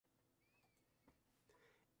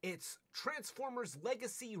It's Transformers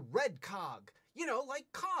Legacy Red Cog. You know, like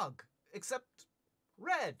Cog, except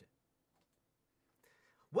red.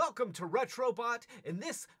 Welcome to Retrobot. In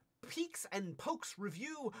this Peeks and Pokes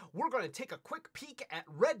review, we're going to take a quick peek at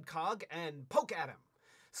Red Cog and poke at him.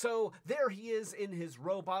 So there he is in his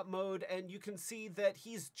robot mode, and you can see that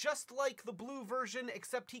he's just like the blue version,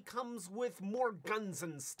 except he comes with more guns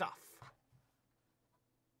and stuff.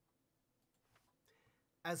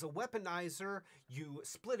 As a weaponizer, you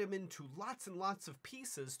split him into lots and lots of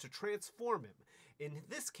pieces to transform him. In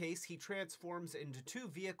this case, he transforms into two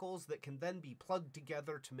vehicles that can then be plugged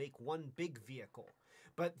together to make one big vehicle.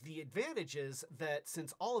 But the advantage is that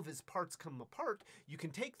since all of his parts come apart, you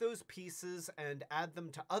can take those pieces and add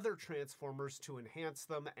them to other Transformers to enhance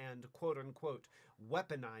them and quote-unquote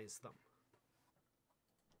weaponize them.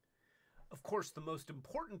 Of course, the most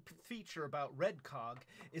important feature about Red Cog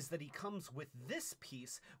is that he comes with this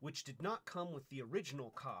piece, which did not come with the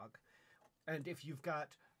original Cog. And if you've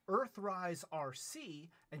got Earthrise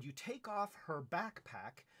RC and you take off her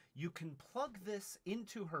backpack, you can plug this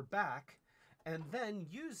into her back and then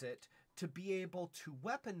use it to be able to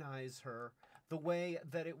weaponize her the way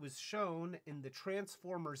that it was shown in the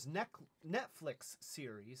Transformers Netflix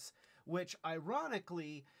series, which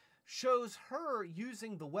ironically shows her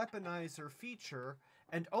using the weaponizer feature,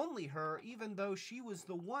 and only her, even though she was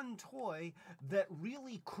the one toy that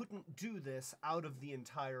really couldn't do this out of the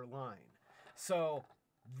entire line. So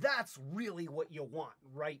that's really what you want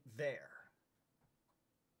right there.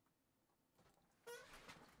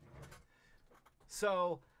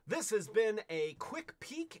 So this has been a quick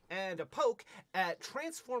peek and a poke at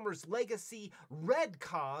Transformers Legacy Red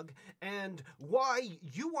Cog and why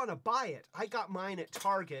you want to buy it. I got mine at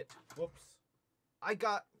Target. Whoops. I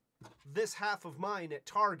got this half of mine at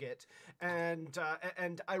Target, and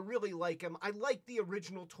I really like him. I like the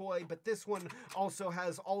original toy, but this one also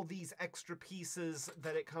has all these extra pieces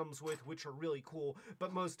that it comes with, which are really cool.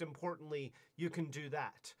 But most importantly, you can do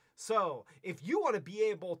that. So if you want to be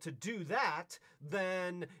able to do that,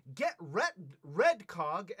 then get Red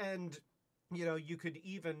Cog, and you know, you could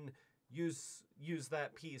even use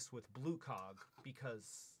that piece with Blue Cog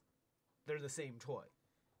because they're the same toy.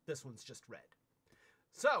 This one's just red.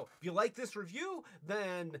 So, if you like this review,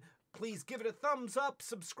 then please give it a thumbs up,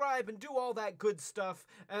 subscribe, and do all that good stuff.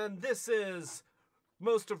 And this is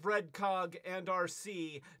most of Red Cog and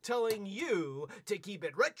RC telling you to keep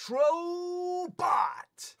it Retrobot!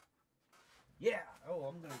 Yeah. Oh,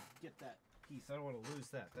 I'm going to get that piece. I don't want to lose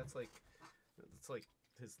that. That's like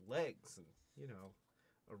his legs. And, you know,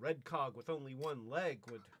 a Red Cog with only one leg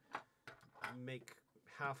would make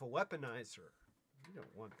half a weaponizer. You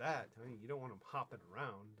don't want that. I mean, you don't want them hopping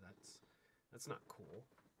around. That's not cool.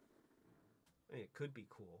 I mean, it could be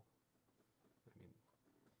cool. I mean,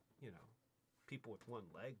 you know, people with one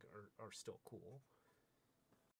leg are still cool.